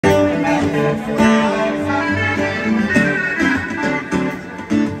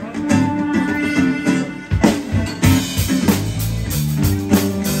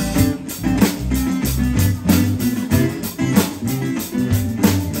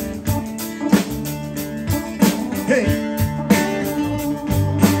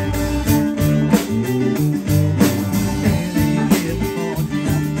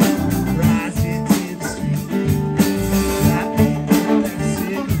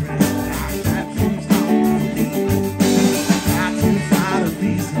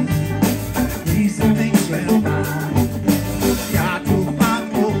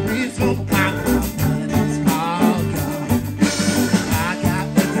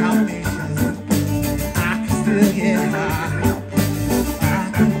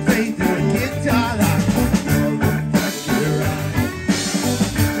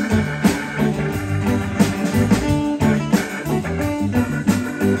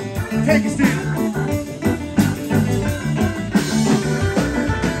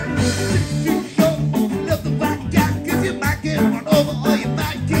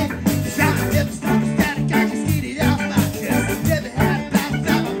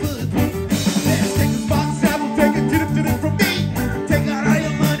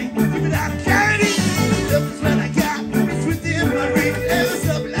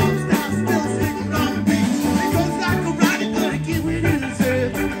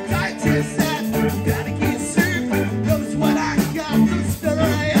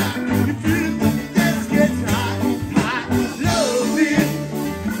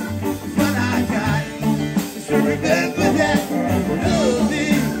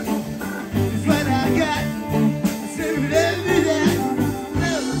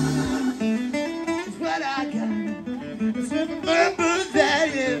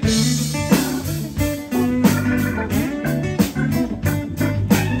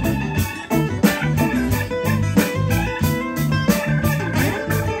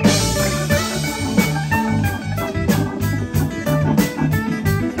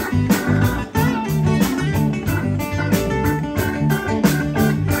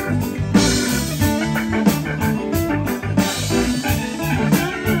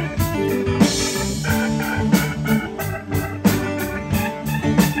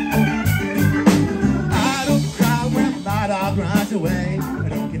Away. I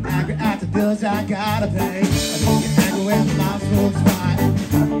don't get angry at the bills I gotta pay. I don't get angry when the mouth smoke's fine.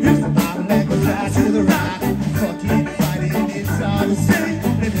 Here's the bottle and goes out to the right. Fucking fighting, it's all the same.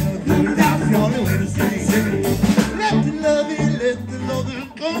 They never do it, that's the only way to say. Let the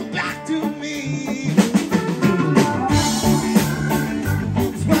loving go back to me.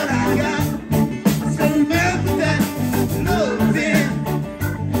 It's what I got. So remember that loving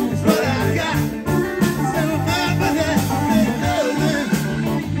is what I got. So remember that.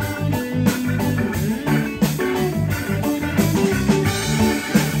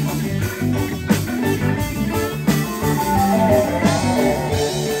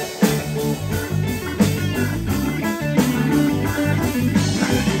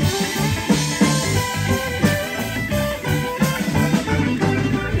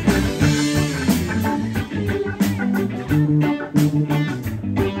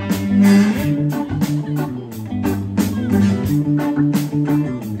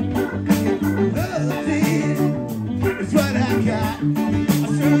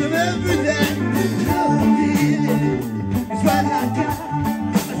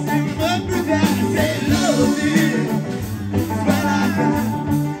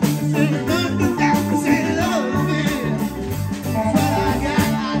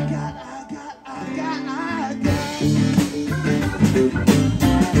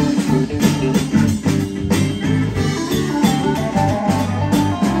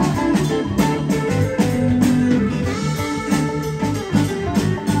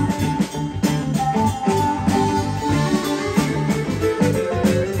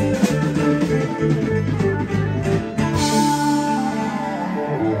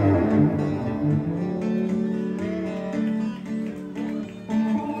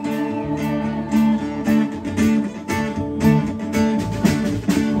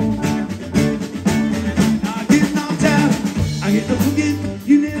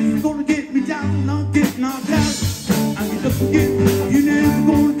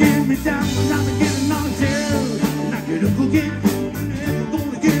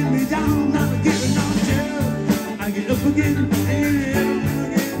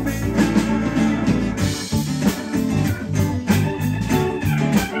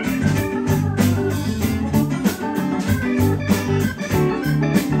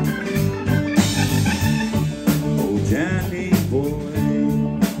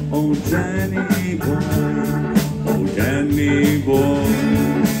 Oh, Danny boy, oh, Danny boy.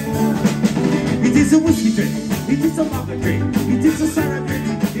 It is a whiskey drink, it is a vodka drink, it is a cider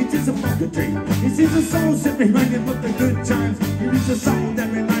drink, it is a vodka drink. It is a song that reminds him of the good times. It is a song that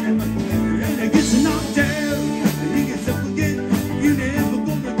reminds him of the good times. And he gets knocked down, and he gets up again. You never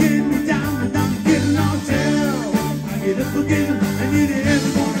gonna get me down, and I'm getting knocked down. I get up again, and you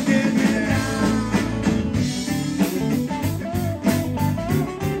never gonna get me down.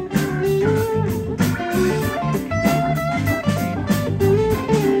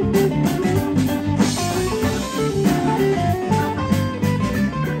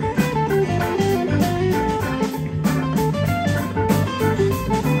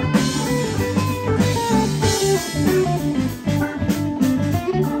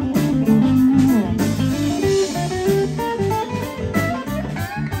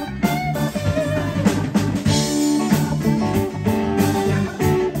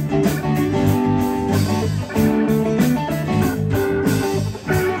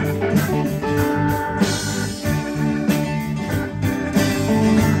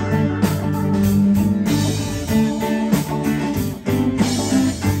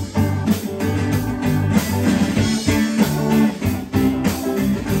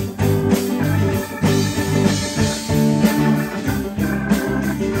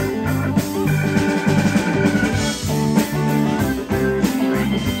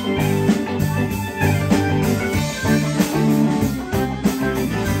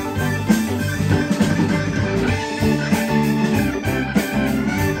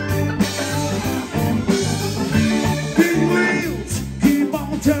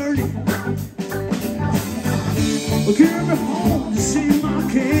 Carry me home to see my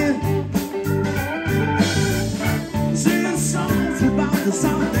kid. Singing songs about the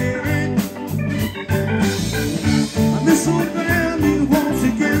Southland. I miss old family once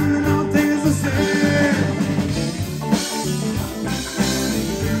again, and all things are said.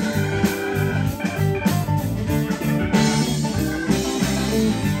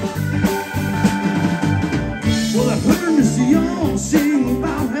 Well, I heard Mr. Young sing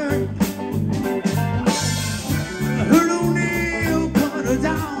about her.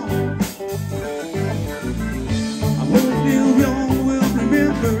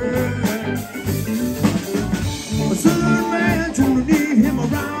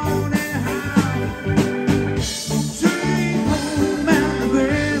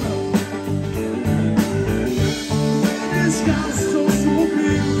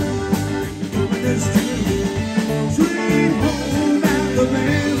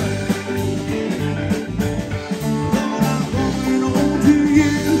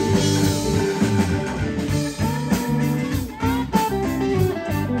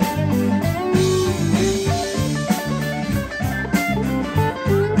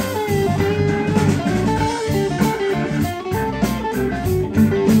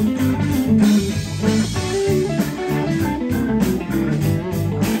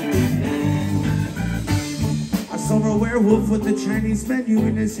 Werewolf with the Chinese menu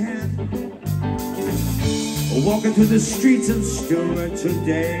in his hand, walking through the streets of Stuart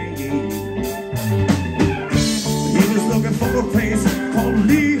today. He was looking for a place called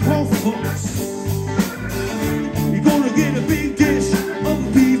Lee Ho Fooks. You're gonna get a big dish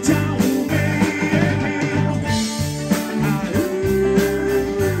of beef town.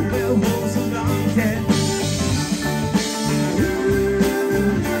 Werewolves are long dead.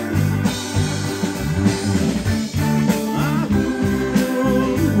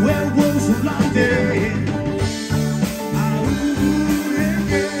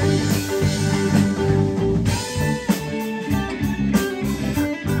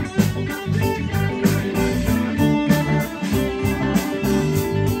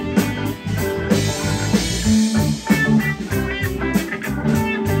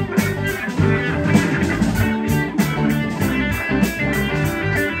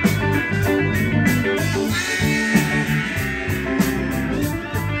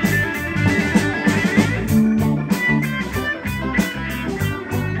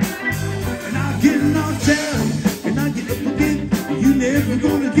 Never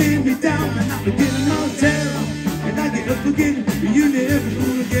gonna get me down, and I'm getting on Terra, and I get up again. You never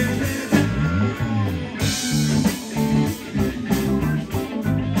gonna get me down.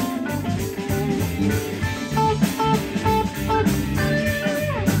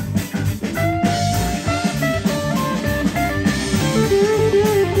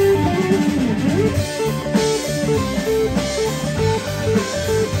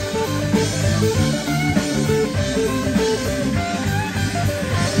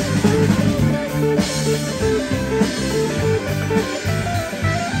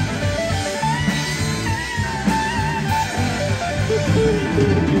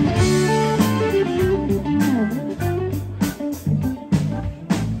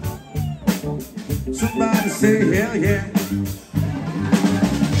 Somebody say hell yeah.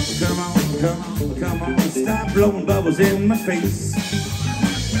 Come on, come on, come on. Stop blowing bubbles in my face.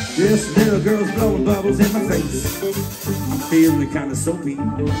 This little girl's blowing bubbles in my face. I'm feeling kinda soapy. I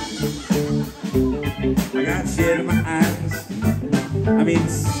got shit in my eyes. I mean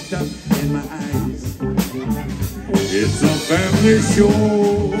stuff in my eyes. It's a family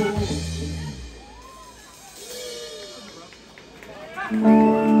show.